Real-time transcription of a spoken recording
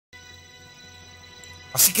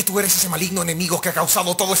Así que tú eres ese maligno enemigo que ha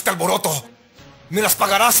causado todo este alboroto. Me las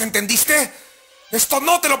pagarás, ¿entendiste? ¡Esto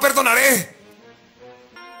no te lo perdonaré!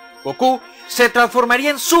 Goku se transformaría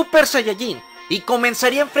en Super Saiyajin y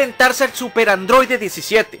comenzaría a enfrentarse al Super Androide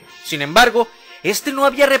 17. Sin embargo, este no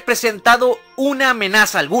había representado una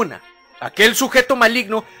amenaza alguna. Aquel sujeto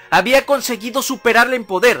maligno había conseguido superarle en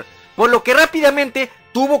poder, por lo que rápidamente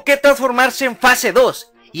tuvo que transformarse en fase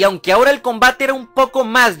 2, y aunque ahora el combate era un poco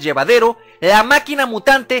más llevadero, la máquina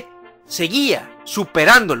mutante seguía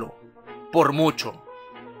superándolo por mucho.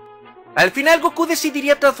 Al final Goku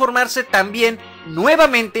decidiría transformarse también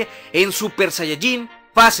nuevamente en Super Saiyajin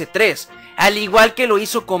fase 3, al igual que lo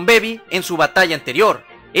hizo con Baby en su batalla anterior.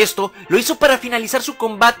 Esto lo hizo para finalizar su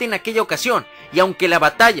combate en aquella ocasión, y aunque la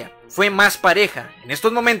batalla fue más pareja, en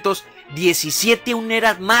estos momentos 17 aún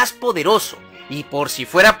era más poderoso, y por si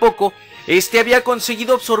fuera poco, este había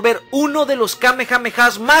conseguido absorber uno de los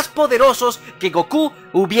Kamehamehas más poderosos que Goku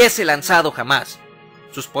hubiese lanzado jamás.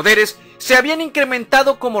 Sus poderes se habían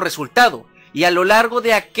incrementado como resultado, y a lo largo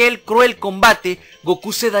de aquel cruel combate,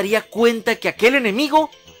 Goku se daría cuenta que aquel enemigo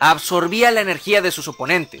absorbía la energía de sus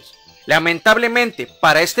oponentes. Lamentablemente,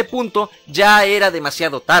 para este punto ya era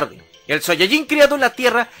demasiado tarde. El Saiyajin criado en la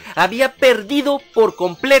Tierra había perdido por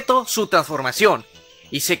completo su transformación,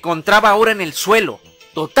 y se encontraba ahora en el suelo,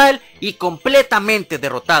 total y completamente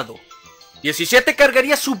derrotado. 17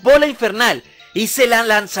 cargaría su bola infernal y se la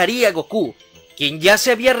lanzaría a Goku, quien ya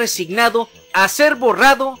se había resignado a ser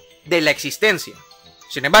borrado de la existencia.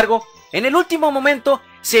 Sin embargo, en el último momento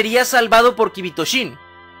sería salvado por Kibitoshin,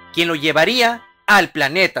 quien lo llevaría al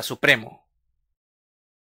planeta supremo.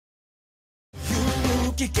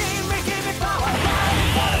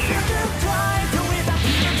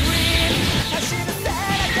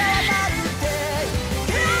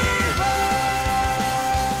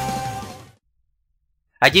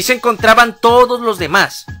 Allí se encontraban todos los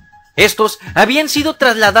demás. Estos habían sido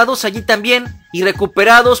trasladados allí también y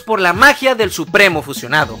recuperados por la magia del Supremo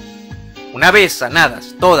fusionado. Una vez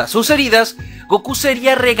sanadas todas sus heridas, Goku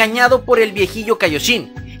sería regañado por el viejillo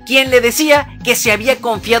Kaioshin, quien le decía que se había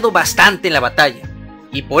confiado bastante en la batalla,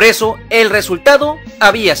 y por eso el resultado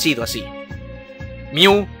había sido así.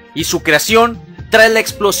 Mew y su creación, tras la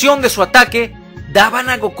explosión de su ataque, daban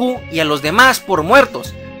a Goku y a los demás por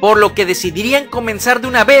muertos, por lo que decidirían comenzar de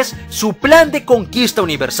una vez su plan de conquista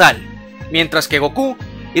universal, mientras que Goku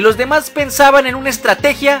y los demás pensaban en una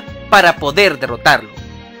estrategia para poder derrotarlo.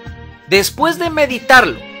 Después de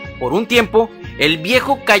meditarlo por un tiempo, el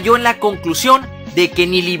viejo cayó en la conclusión de que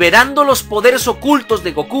ni liberando los poderes ocultos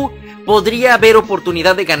de Goku podría haber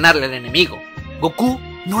oportunidad de ganarle al enemigo. Goku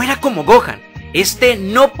no era como Gohan, este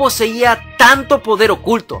no poseía tanto poder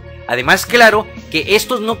oculto. Además, claro que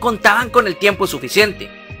estos no contaban con el tiempo suficiente.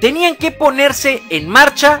 Tenían que ponerse en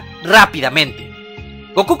marcha rápidamente.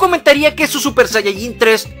 Goku comentaría que su Super Saiyajin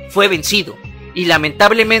 3 fue vencido, y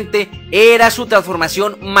lamentablemente era su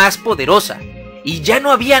transformación más poderosa, y ya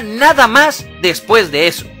no había nada más después de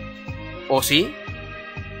eso. ¿O sí?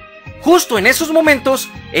 Justo en esos momentos,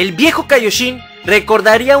 el viejo Kaioshin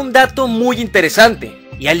recordaría un dato muy interesante,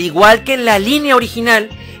 y al igual que en la línea original,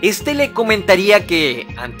 este le comentaría que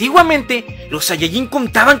antiguamente los Saiyajin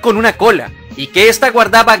contaban con una cola, y que ésta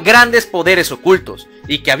guardaba grandes poderes ocultos,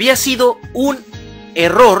 y que había sido un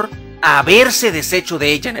error haberse deshecho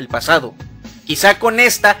de ella en el pasado. Quizá con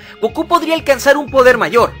esta, Goku podría alcanzar un poder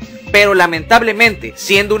mayor, pero lamentablemente,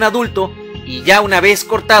 siendo un adulto, y ya una vez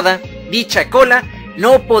cortada, dicha cola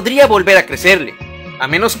no podría volver a crecerle, a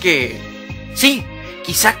menos que... sí,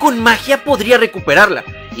 quizá con magia podría recuperarla,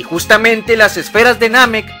 y justamente las esferas de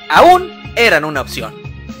Namek aún eran una opción.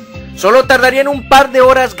 Solo tardarían un par de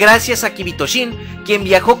horas gracias a Kibitoshin, quien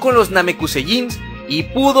viajó con los Namekuseiyins y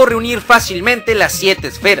pudo reunir fácilmente las 7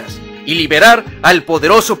 esferas y liberar al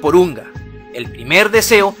poderoso Porunga. El primer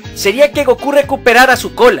deseo sería que Goku recuperara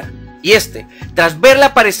su cola, y este, tras verla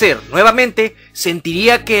aparecer nuevamente,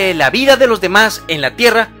 sentiría que la vida de los demás en la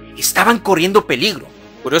Tierra estaban corriendo peligro.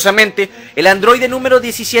 Curiosamente, el androide número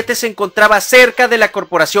 17 se encontraba cerca de la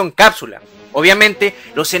corporación Cápsula. Obviamente,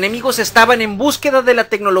 los enemigos estaban en búsqueda de la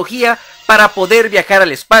tecnología para poder viajar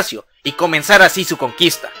al espacio y comenzar así su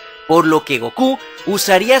conquista, por lo que Goku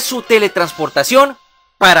usaría su teletransportación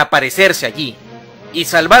para aparecerse allí y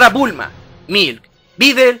salvar a Bulma, Milk,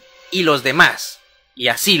 Videl y los demás, y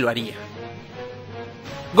así lo haría.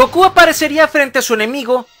 Goku aparecería frente a su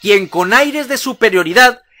enemigo, quien con aires de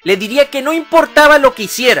superioridad le diría que no importaba lo que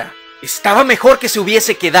hiciera, estaba mejor que se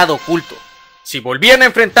hubiese quedado oculto. Si volvían a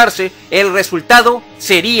enfrentarse, el resultado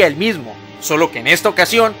sería el mismo, solo que en esta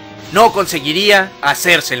ocasión no conseguiría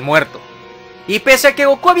hacerse el muerto. Y pese a que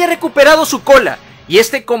Goku había recuperado su cola y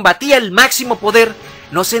este combatía el máximo poder,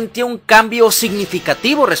 no sentía un cambio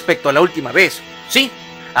significativo respecto a la última vez. Sí,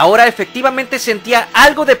 ahora efectivamente sentía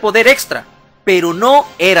algo de poder extra, pero no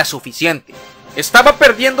era suficiente. Estaba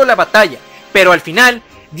perdiendo la batalla, pero al final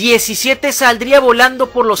 17 saldría volando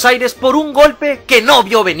por los aires por un golpe que no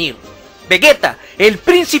vio venir. Vegeta, el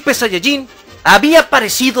príncipe Saiyajin, había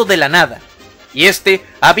aparecido de la nada, y este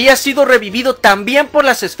había sido revivido también por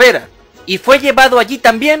las esferas, y fue llevado allí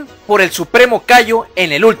también por el supremo Kaio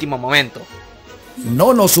en el último momento.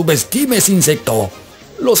 No nos subestimes, insecto.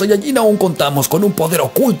 Los Saiyajin aún contamos con un poder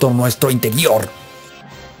oculto en nuestro interior.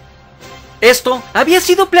 Esto había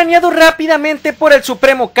sido planeado rápidamente por el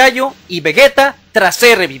supremo Kaio y Vegeta tras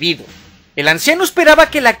ser revivido. El anciano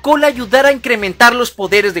esperaba que la cola ayudara a incrementar los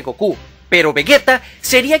poderes de Goku, pero Vegeta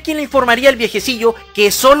sería quien le informaría al viejecillo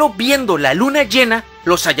que solo viendo la luna llena,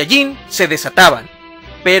 los Saiyajin se desataban.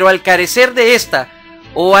 Pero al carecer de esta,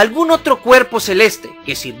 o algún otro cuerpo celeste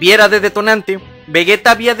que sirviera de detonante,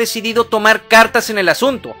 Vegeta había decidido tomar cartas en el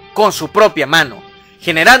asunto con su propia mano,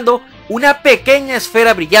 generando una pequeña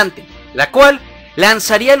esfera brillante, la cual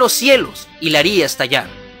lanzaría a los cielos y la haría estallar.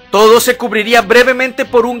 Todo se cubriría brevemente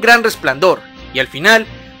por un gran resplandor, y al final,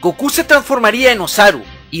 Goku se transformaría en Osaru,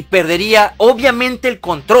 y perdería obviamente el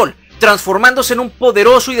control, transformándose en un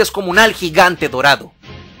poderoso y descomunal gigante dorado.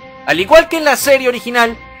 Al igual que en la serie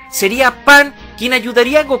original, sería Pan quien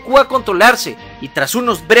ayudaría a Goku a controlarse, y tras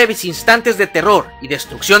unos breves instantes de terror y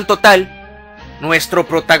destrucción total, nuestro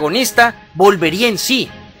protagonista volvería en sí,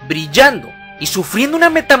 brillando y sufriendo una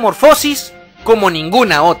metamorfosis como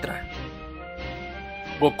ninguna otra.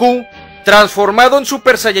 Goku, transformado en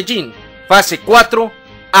Super Saiyajin, fase 4,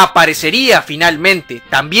 aparecería finalmente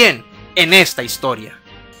también en esta historia.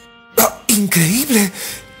 ¡Increíble!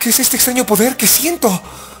 ¿Qué es este extraño poder que siento?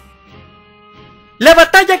 La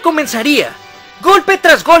batalla comenzaría, golpe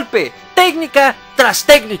tras golpe, técnica tras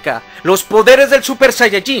técnica. Los poderes del Super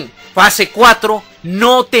Saiyajin, fase 4,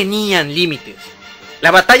 no tenían límites.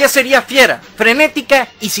 La batalla sería fiera, frenética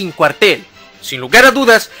y sin cuartel. Sin lugar a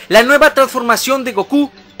dudas, la nueva transformación de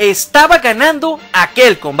Goku estaba ganando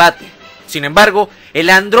aquel combate. Sin embargo,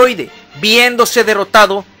 el androide, viéndose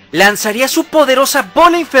derrotado, lanzaría su poderosa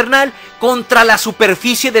bola infernal contra la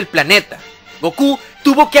superficie del planeta. Goku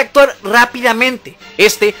tuvo que actuar rápidamente.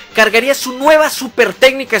 Este cargaría su nueva super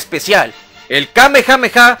técnica especial, el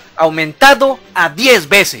Kamehameha aumentado a 10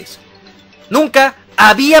 veces. Nunca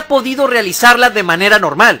había podido realizarla de manera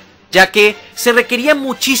normal, ya que se requería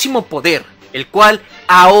muchísimo poder, el cual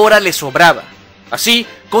ahora le sobraba. Así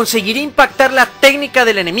conseguiría impactar la técnica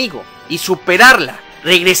del enemigo y superarla,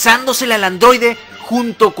 regresándosela al androide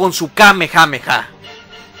junto con su Kamehameha.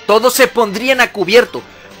 Todos se pondrían a cubierto,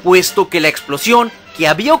 puesto que la explosión que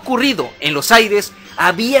había ocurrido en los aires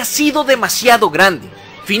había sido demasiado grande.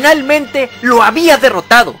 Finalmente lo había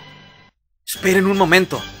derrotado. Esperen un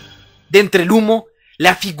momento. De entre el humo,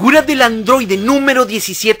 la figura del androide número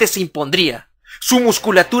 17 se impondría. Su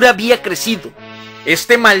musculatura había crecido.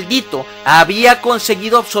 Este maldito había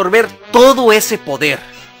conseguido absorber todo ese poder.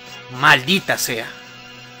 Maldita sea.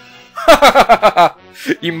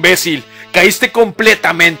 Imbécil, caíste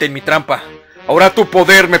completamente en mi trampa. Ahora tu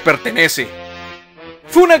poder me pertenece.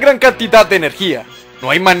 Fue una gran cantidad de energía. No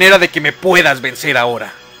hay manera de que me puedas vencer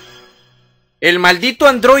ahora. El maldito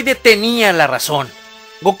androide tenía la razón.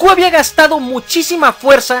 Goku había gastado muchísima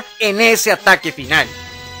fuerza en ese ataque final.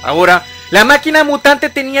 Ahora, la máquina mutante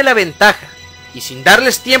tenía la ventaja, y sin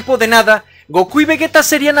darles tiempo de nada, Goku y Vegeta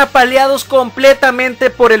serían apaleados completamente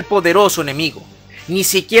por el poderoso enemigo. Ni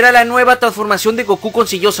siquiera la nueva transformación de Goku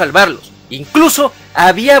consiguió salvarlos. Incluso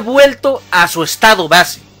había vuelto a su estado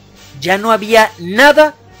base. Ya no había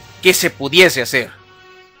nada que se pudiese hacer.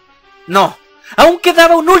 No, aún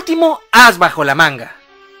quedaba un último as bajo la manga.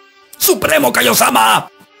 ¡Supremo Kaiosama!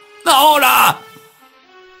 ¡Ahora!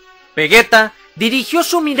 Vegeta dirigió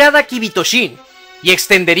su mirada a Kibitoshin y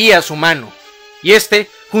extendería su mano. Y este,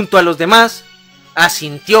 junto a los demás,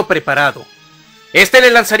 asintió preparado. Este le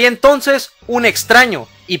lanzaría entonces un extraño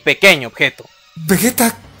y pequeño objeto.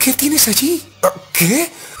 Vegeta, ¿qué tienes allí? ¿Qué?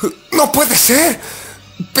 ¡No puede ser!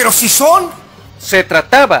 ¡Pero si son! Se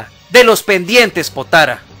trataba de los pendientes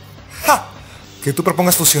Potara. ¡Ja! Que tú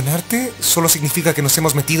propongas fusionarte solo significa que nos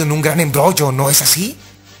hemos metido en un gran embrollo, ¿no es así?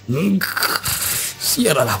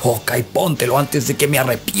 Cierra la boca y póntelo antes de que me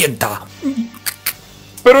arrepienta.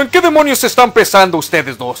 ¿Pero en qué demonios están pensando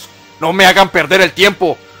ustedes dos? No me hagan perder el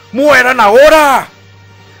tiempo. ¡Mueran ahora!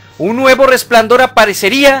 Un nuevo resplandor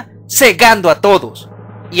aparecería cegando a todos.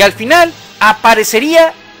 Y al final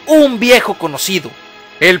aparecería un viejo conocido.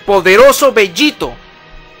 El poderoso Bellito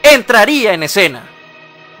entraría en escena.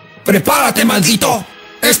 ¡Prepárate, maldito!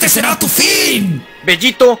 ¡Este será tu fin!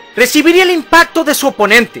 Bellito recibiría el impacto de su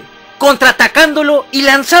oponente, contraatacándolo y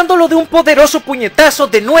lanzándolo de un poderoso puñetazo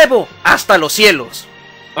de nuevo hasta los cielos.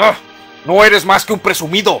 ¡Ah! No eres más que un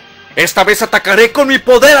presumido. Esta vez atacaré con mi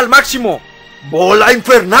poder al máximo. ¡Bola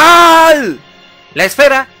infernal! La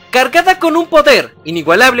esfera, cargada con un poder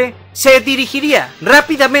inigualable, se dirigiría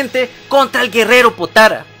rápidamente contra el guerrero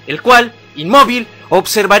Potara, el cual, inmóvil,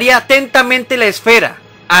 observaría atentamente la esfera,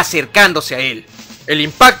 acercándose a él. El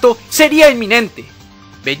impacto sería inminente.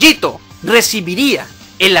 Bellito recibiría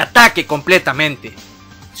el ataque completamente.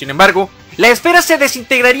 Sin embargo, la esfera se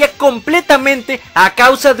desintegraría completamente a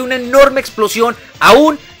causa de una enorme explosión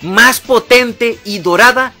aún más potente y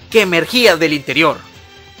dorada que emergía del interior.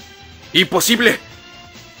 ¡Imposible!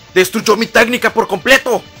 ¡Destruyó mi técnica por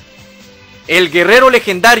completo! El guerrero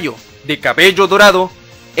legendario de cabello dorado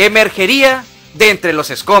emergería de entre los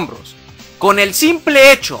escombros. Con el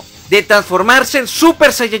simple hecho de transformarse en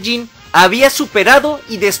Super Saiyajin, había superado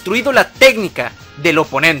y destruido la técnica del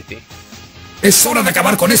oponente. ¡Es hora de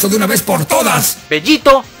acabar con eso de una vez por todas!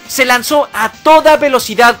 Bellito se lanzó a toda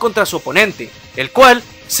velocidad contra su oponente, el cual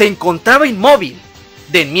se encontraba inmóvil,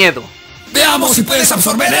 de miedo. ¡Veamos si puedes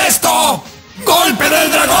absorber esto! ¡Golpe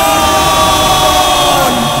del dragón!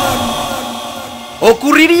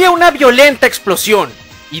 Ocurriría una violenta explosión,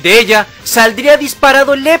 y de ella saldría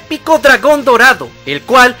disparado el épico dragón dorado, el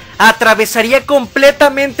cual atravesaría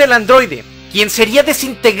completamente al androide, quien sería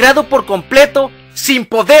desintegrado por completo sin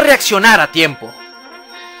poder reaccionar a tiempo.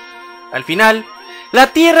 Al final, la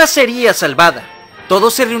Tierra sería salvada.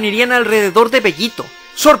 Todos se reunirían alrededor de Bellito,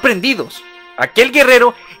 sorprendidos. Aquel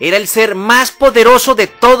guerrero era el ser más poderoso de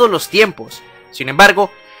todos los tiempos. Sin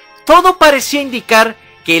embargo, todo parecía indicar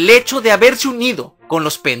que el hecho de haberse unido con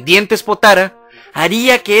los pendientes Potara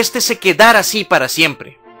haría que éste se quedara así para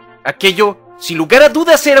siempre. Aquello, sin lugar a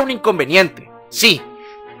dudas, era un inconveniente, sí,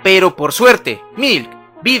 pero por suerte, Milk,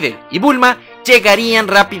 Videl y Bulma llegarían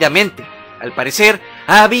rápidamente. Al parecer,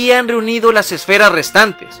 habían reunido las esferas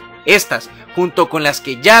restantes. Estas, junto con las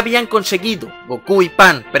que ya habían conseguido Goku y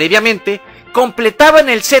Pan previamente, completaban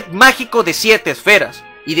el set mágico de 7 esferas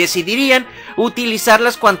y decidirían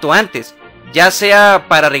utilizarlas cuanto antes, ya sea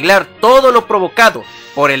para arreglar todo lo provocado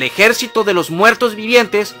por el ejército de los muertos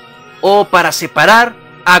vivientes o para separar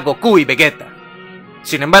a Goku y Vegeta.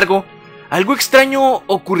 Sin embargo, algo extraño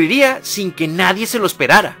ocurriría sin que nadie se lo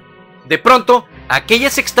esperara. De pronto,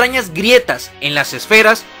 aquellas extrañas grietas en las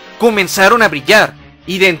esferas comenzaron a brillar,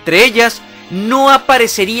 y de entre ellas no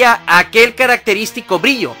aparecería aquel característico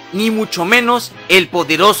brillo, ni mucho menos el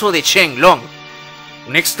poderoso de Shenlong.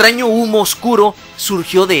 Un extraño humo oscuro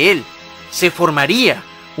surgió de él. Se formaría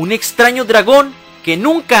un extraño dragón que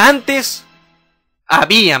nunca antes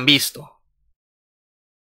habían visto.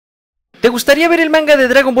 ¿Te gustaría ver el manga de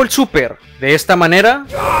Dragon Ball Super de esta manera?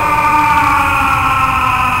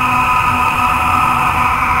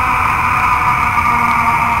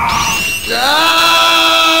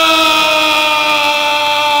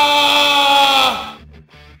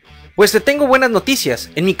 Pues te tengo buenas noticias.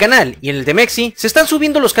 En mi canal y en el de Mexi se están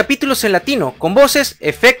subiendo los capítulos en latino con voces,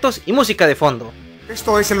 efectos y música de fondo.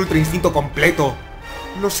 Esto es el Ultra Instinto completo.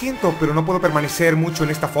 Lo siento, pero no puedo permanecer mucho en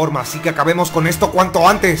esta forma, así que acabemos con esto cuanto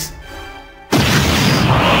antes.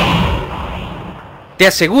 Te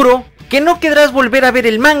aseguro que no querrás volver a ver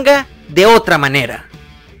el manga de otra manera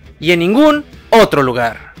y en ningún otro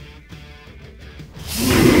lugar.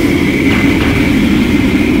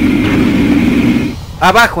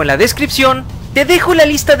 Abajo en la descripción te dejo la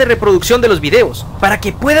lista de reproducción de los videos para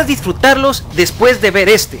que puedas disfrutarlos después de ver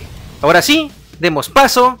este. Ahora sí, demos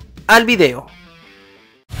paso al video.